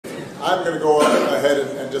I'm going to go ahead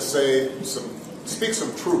and just speak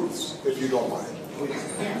some truths, if you don't mind.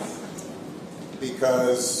 Yes.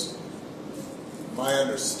 Because my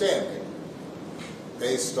understanding,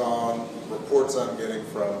 based on reports I'm getting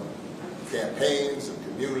from campaigns and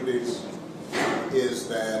communities, is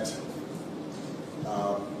that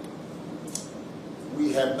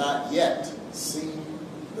we have not yet seen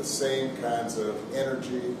the same kinds of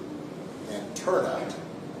energy and turnout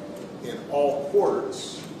in all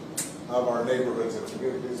quarters of our neighborhoods and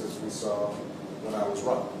communities as we saw when I was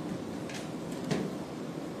running.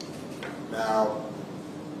 Now,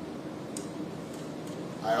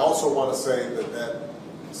 I also want to say that that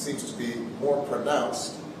seems to be more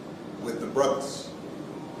pronounced with the brothers.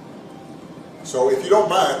 So if you don't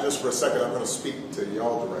mind, just for a second, I'm going to speak to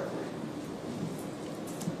y'all directly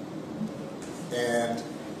and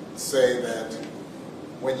say that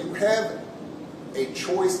when you have a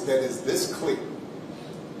choice that is this clear,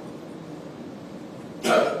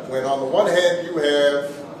 when on the one hand you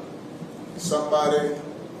have somebody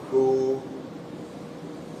who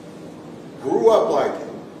grew up like you,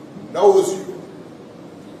 knows you,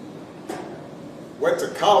 went to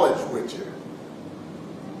college with you,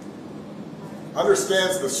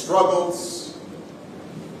 understands the struggles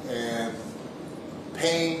and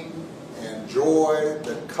pain and joy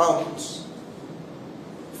that comes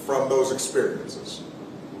from those experiences,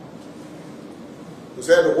 who's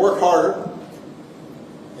had to work harder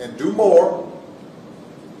and do more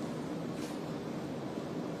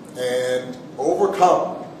and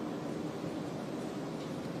overcome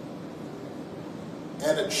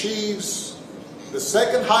and achieves the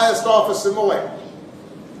second highest office in the land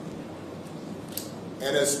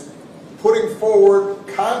and is putting forward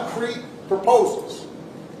concrete proposals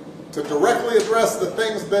to directly address the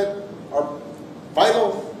things that are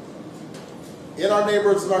vital in our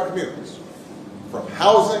neighborhoods and our communities, from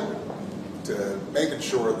housing to making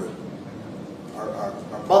sure that our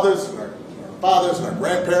mothers and our fathers and our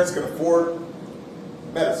grandparents can afford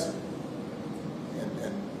medicine,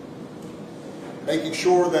 and making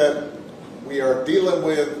sure that we are dealing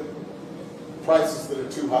with prices that are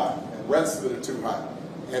too high and rents that are too high,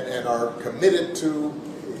 and are committed to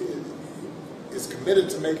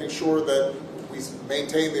making sure that we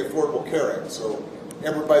maintain the Affordable Care Act so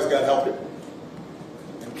everybody's got health care,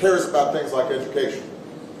 and cares about things like education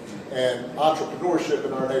and entrepreneurship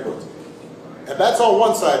in our neighborhoods. And that's on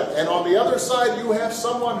one side. And on the other side, you have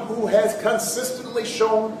someone who has consistently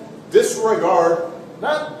shown disregard,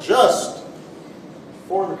 not just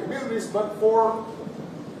for the communities, but for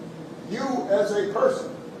you as a person.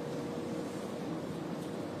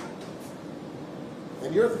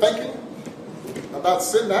 And you're thinking about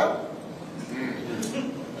sitting out?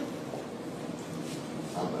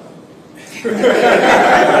 I'm not.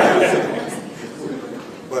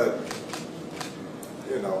 But,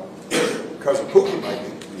 you know, Cousin Pookie might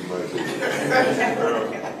be.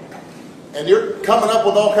 And you're coming up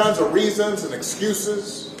with all kinds of reasons and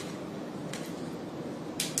excuses.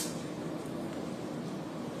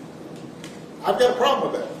 I've got a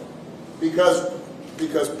problem with that.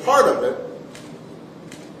 Because part of it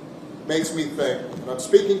makes me think, and I'm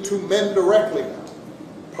speaking to men directly now,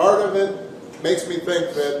 part of it makes me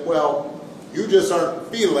think that, well, you just aren't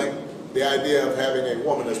feeling the idea of having a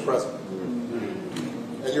woman as president.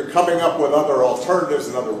 And you're coming up with other alternatives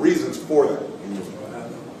and other reasons for that.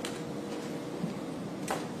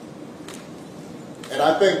 And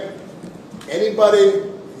I think anybody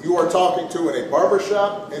you are talking to in a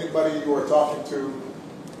barbershop, anybody you are talking to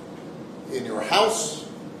in your house,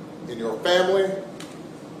 in your family,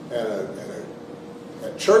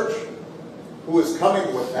 at church, who is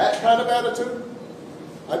coming with that kind of attitude,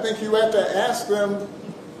 I think you have to ask them,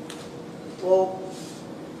 well,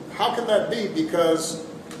 how can that be? Because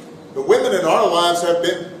the women in our lives have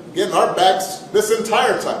been getting our backs this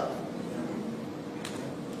entire time.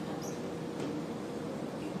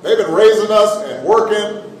 They've been raising us and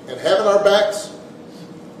working and having our backs.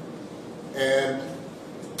 And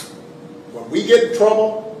when we get in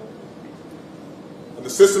trouble and the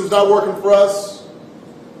system's not working for us,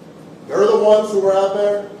 they're the ones who are out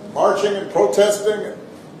there marching and protesting.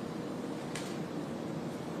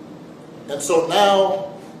 And so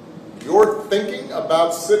now you're thinking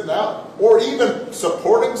about sitting out or even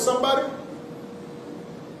supporting somebody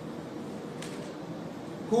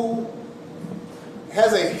who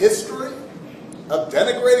has a history of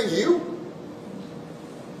denigrating you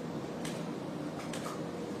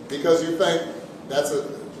because you think that's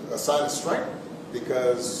a sign of strength,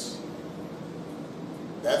 because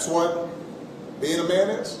that's what being a man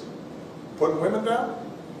is, putting women down.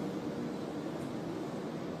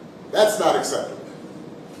 That's not acceptable.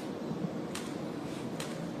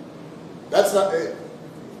 That's not,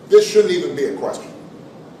 this shouldn't even be a question.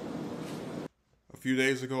 A few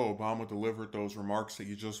days ago, Obama delivered those remarks that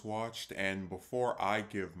you just watched, and before I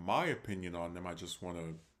give my opinion on them, I just want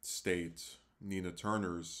to state Nina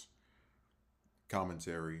Turner's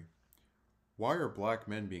commentary. Why are black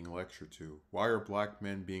men being lectured to? Why are black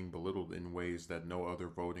men being belittled in ways that no other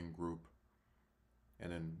voting group?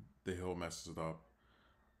 And then The Hill messes it up.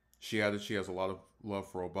 She added she has a lot of love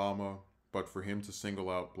for Obama, but for him to single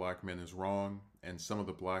out black men is wrong, and some of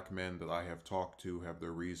the black men that I have talked to have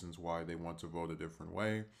their reasons why they want to vote a different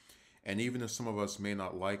way. And even if some of us may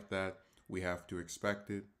not like that, we have to expect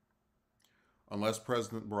it. Unless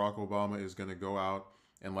President Barack Obama is going to go out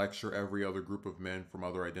and lecture every other group of men from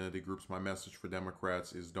other identity groups, my message for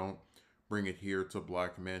Democrats is don't bring it here to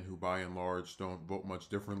black men who by and large don't vote much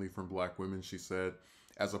differently from black women, she said.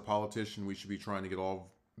 As a politician, we should be trying to get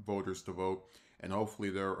all voters to vote, and hopefully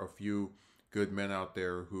there are a few good men out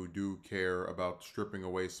there who do care about stripping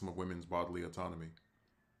away some of women's bodily autonomy.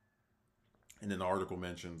 And an article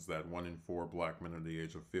mentions that 1 in 4 black men under the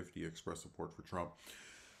age of 50 express support for Trump.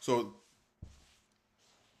 So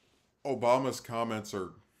Obama's comments are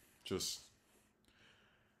just,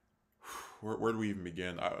 where do we even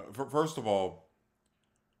begin? First of all,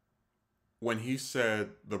 when he said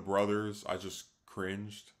the brothers, I just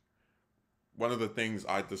cringed. One of the things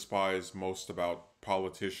I despise most about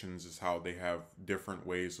politicians is how they have different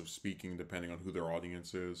ways of speaking depending on who their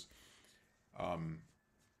audience is.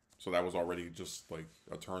 So that was already just like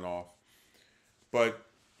a turnoff. But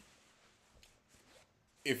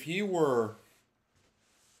if he were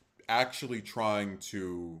actually trying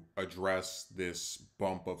to address this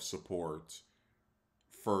bump of support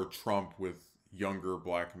for Trump with younger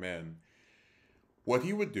black men, what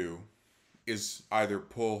he would do is either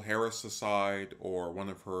pull Harris aside or one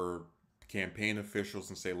of her campaign officials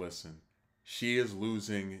and say, listen, she is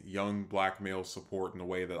losing young black male support in a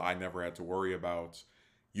way that I never had to worry about.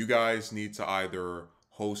 You guys need to either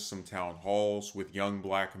host some town halls with young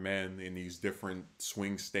black men in these different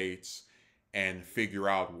swing states and figure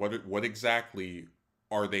out what exactly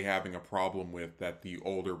are they having a problem with that the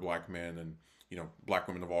older black men and, you know, black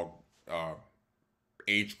women of all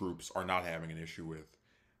age groups are not having an issue with.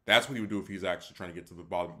 That's what he would do if he's actually trying to get to the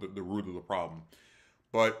bottom, the root of the problem.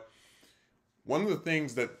 But one of the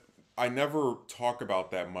things that I never talk about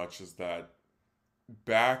that much is that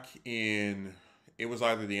back in, it was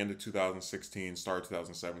either the end of 2016, start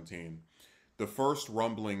 2017, the first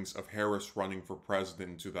rumblings of Harris running for president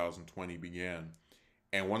in 2020 began.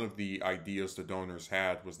 And one of the ideas the donors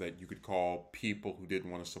had was that you could call people who didn't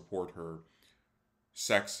want to support her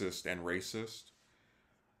sexist and racist.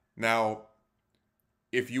 Now,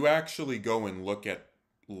 if you actually go and look at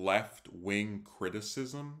left-wing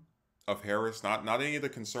criticism of Harris, not any of the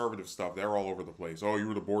conservative stuff, they're all over the place. Oh, you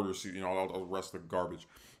were the border, you know, all the rest of the garbage.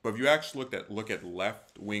 But if you actually look at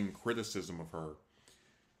left-wing criticism of her,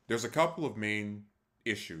 there's a couple of main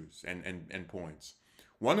issues and points.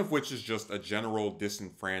 One of which is just a general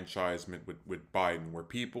disenfranchisement with Biden, where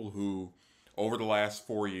people who, over the last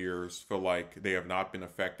 4 years, feel like they have not been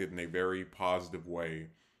affected in a very positive way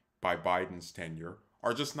by Biden's tenure,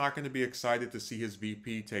 are just not going to be excited to see his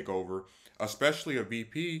VP take over, especially a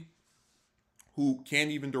VP who can't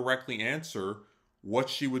even directly answer what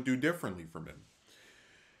she would do differently from him.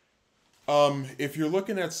 If you're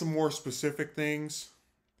looking at some more specific things,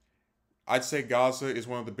 I'd say Gaza is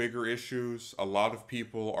one of the bigger issues. A lot of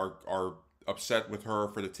people are upset with her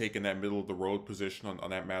for taking that middle of the road position on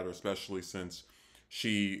that matter, especially since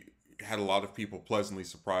she had a lot of people pleasantly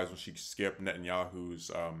surprised when she skipped Netanyahu's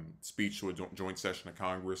speech to a joint session of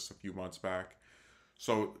Congress a few months back.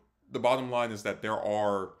 So the bottom line is that there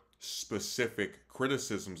are specific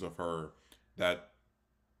criticisms of her that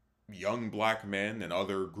young black men and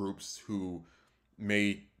other groups who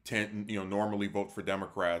may normally vote for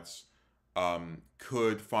Democrats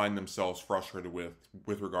could find themselves frustrated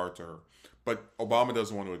with regard to her. But Obama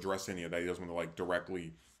doesn't want to address any of that. He doesn't want to like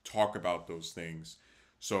directly talk about those things.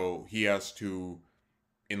 So he has to,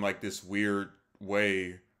 in like this weird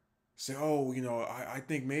way, say, oh, you know, I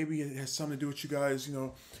think maybe it has something to do with you guys, you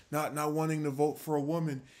know, not wanting to vote for a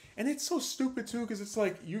woman. And it's so stupid too, because it's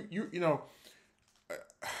like you know,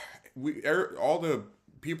 all the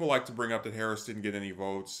people like to bring up that Harris didn't get any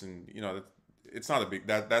votes, and you know, it's not a big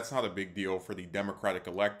that's not a big deal for the Democratic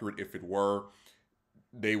electorate. If it were,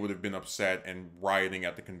 they would have been upset and rioting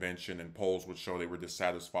at the convention, and polls would show they were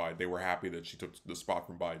dissatisfied. They were happy that she took the spot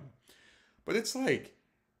from Biden. But it's like,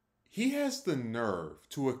 he has the nerve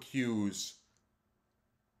to accuse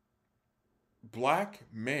black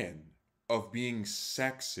men of being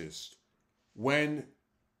sexist when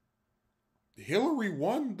Hillary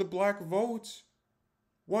won the black vote,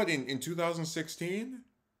 what, in 2016?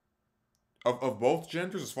 Of both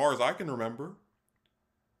genders, as far as I can remember.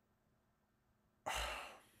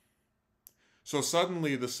 So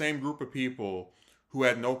suddenly, the same group of people who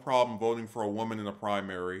had no problem voting for a woman in a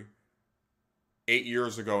primary 8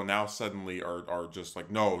 years ago now suddenly are just like,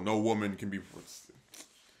 no woman can be.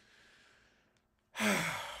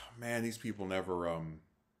 Man, these people never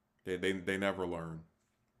they never learn.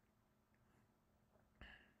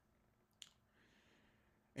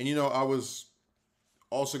 And I was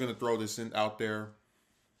also going to throw this in out there.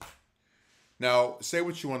 Now, say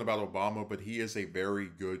what you want about Obama, but he is a very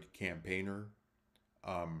good campaigner.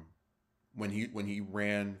 When he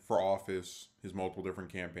ran for office, his multiple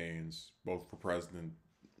different campaigns, both for president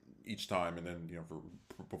each time, and then for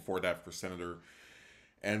before that for senator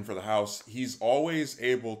and for the House, he's always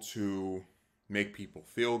able to make people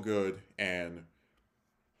feel good and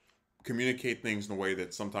communicate things in a way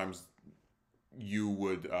that sometimes you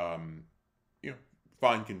would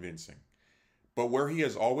find convincing. But where he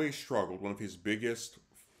has always struggled, one of his biggest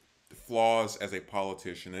flaws as a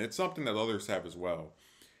politician, and it's something that others have as well,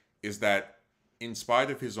 is that in spite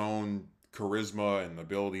of his own charisma and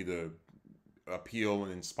ability to appeal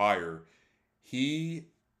and inspire, he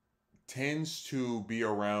tends to be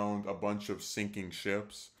around a bunch of sinking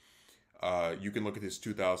ships. You can look at his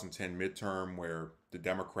 2010 midterm where the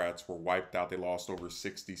Democrats were wiped out. They lost over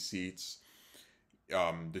 60 seats.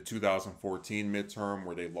 The 2014 midterm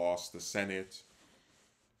where they lost the Senate.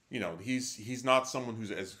 He's not someone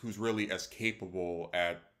who's really as capable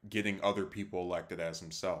at getting other people elected as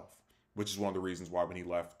himself, which is one of the reasons why when he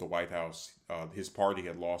left the White House, his party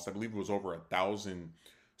had lost, I believe it was over 1,000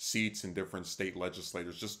 seats in different state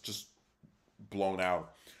legislatures, just blown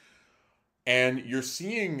out. And you're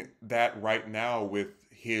seeing that right now with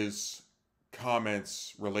his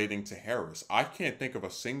comments relating to Harris. I can't think of a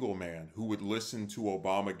single man who would listen to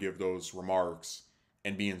Obama give those remarks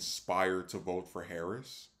and be inspired to vote for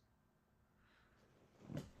Harris.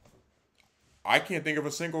 I can't think of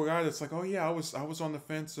a single guy that's like, oh yeah, I was on the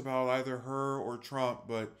fence about either her or Trump,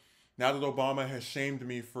 but now that Obama has shamed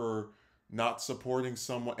me for not supporting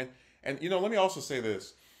someone, and let me also say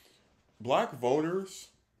this: black voters,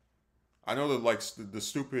 I know that the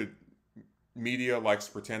stupid media likes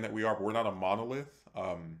to pretend that we are, but we're not a monolith.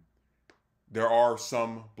 There are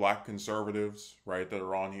some black conservatives, right, that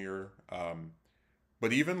are on here.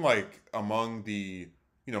 But even among the,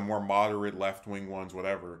 more moderate left-wing ones,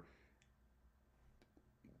 whatever,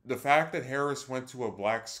 the fact that Harris went to a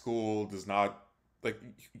black school does not,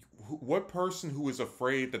 what person who is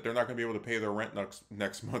afraid that they're not going to be able to pay their rent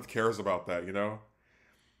next month cares about that,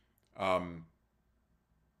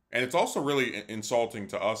 And it's also really insulting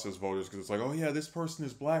to us as voters because it's like, oh yeah, this person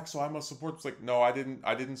is black, so I must support. It's like, no, I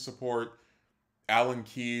didn't support Alan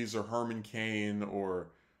Keyes or Herman Cain or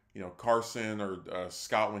Carson or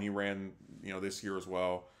Scott when he ran this year as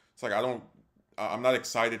well. It's like I'm not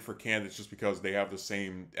excited for candidates just because they have the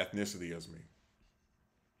same ethnicity as me.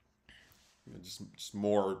 Just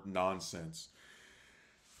more nonsense.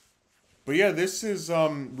 But yeah, this is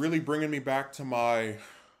really bringing me back to my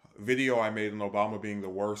video I made on Obama being the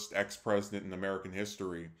worst ex-president in American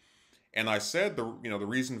history. And I said the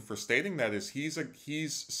reason for stating that is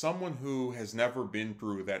he's someone who has never been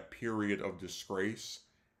through that period of disgrace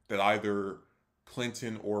that either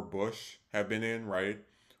Clinton or Bush have been in, right?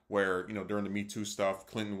 Where, during the Me Too stuff,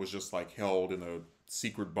 Clinton was just held in a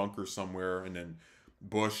secret bunker somewhere, and then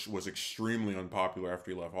Bush was extremely unpopular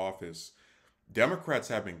after he left office. Democrats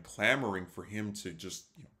have been clamoring for him to just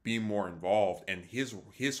be more involved, and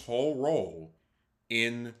his whole role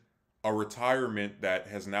in a retirement that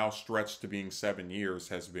has now stretched to being 7 years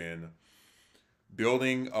has been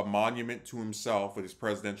building a monument to himself with his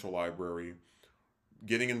presidential library,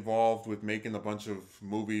 getting involved with making a bunch of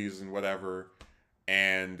movies and whatever,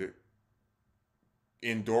 and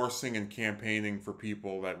endorsing and campaigning for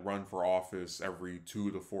people that run for office every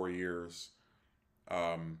 2 to 4 years.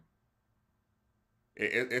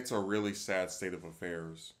 It's a really sad state of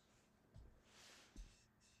affairs.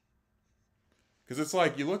 Because it's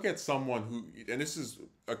like, you look at someone who, and this is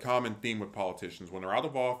a common theme with politicians, when they're out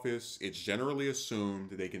of office, it's generally assumed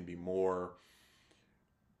that they can be more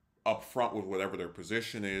upfront with whatever their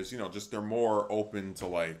position is. Just they're more open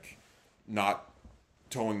to not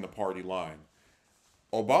towing the party line.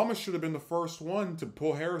 Obama should have been the first one to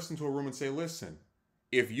pull Harris into a room and say, listen,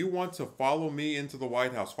 if you want to follow me into the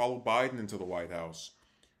White House, follow Biden into the White House,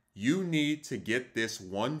 you need to get this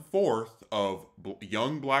 1/4 of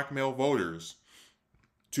young black male voters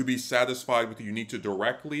to be satisfied with you. You need to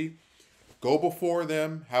directly go before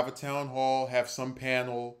them, have a town hall, have some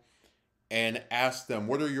panel, and ask them,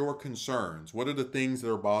 what are your concerns? What are the things that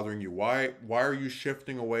are bothering you? Why are you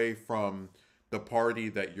shifting away from the party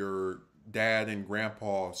that your dad and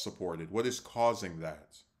grandpa supported? What is causing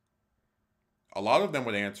that? A lot of them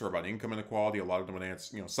would answer about income inequality. A lot of them would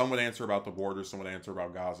answer, some would answer about the border, some would answer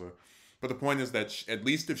about Gaza. But the point is that at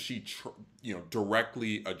least if she,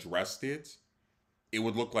 directly addressed it, it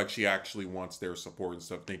would look like she actually wants their support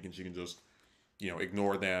instead of thinking she can just,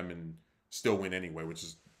 ignore them and still win anyway, which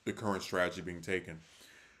is the current strategy being taken.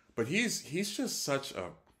 But he's just such a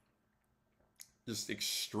just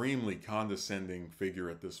extremely condescending figure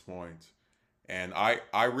at this point. And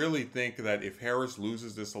I really think that if Harris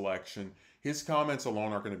loses this election, his comments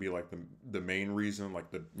alone aren't going to be like the main reason, like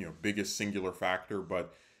the biggest singular factor,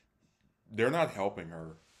 but they're not helping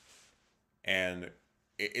her. And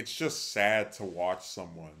it's just sad to watch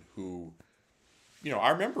someone who,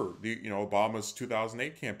 I remember Obama's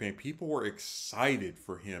 2008 campaign. People were excited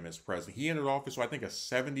for him as president. He entered office with, I think, a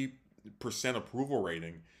 70% approval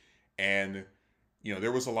rating, and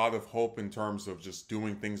there was a lot of hope in terms of just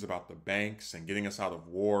doing things about the banks and getting us out of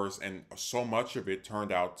wars, and so much of it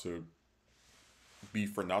turned out to be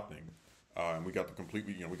for nothing. And we got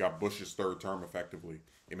we got Bush's third term effectively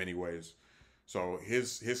in many ways. So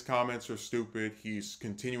his comments are stupid. He's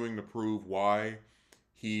continuing to prove why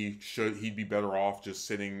he'd be better off just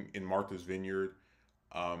sitting in Martha's Vineyard.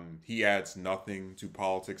 He adds nothing to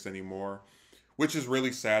politics anymore, which is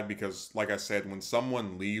really sad because, like I said, when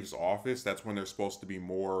someone leaves office, that's when they're supposed to be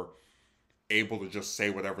more able to just say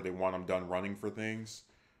whatever they want. I'm done running for things.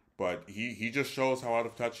 But he just shows how out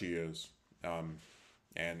of touch he is.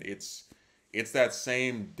 And it's that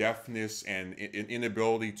same deafness and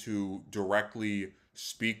inability to directly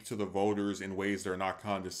speak to the voters in ways that are not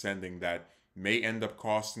condescending that may end up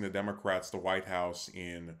costing the Democrats the White House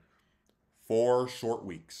in 4 short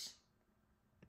weeks.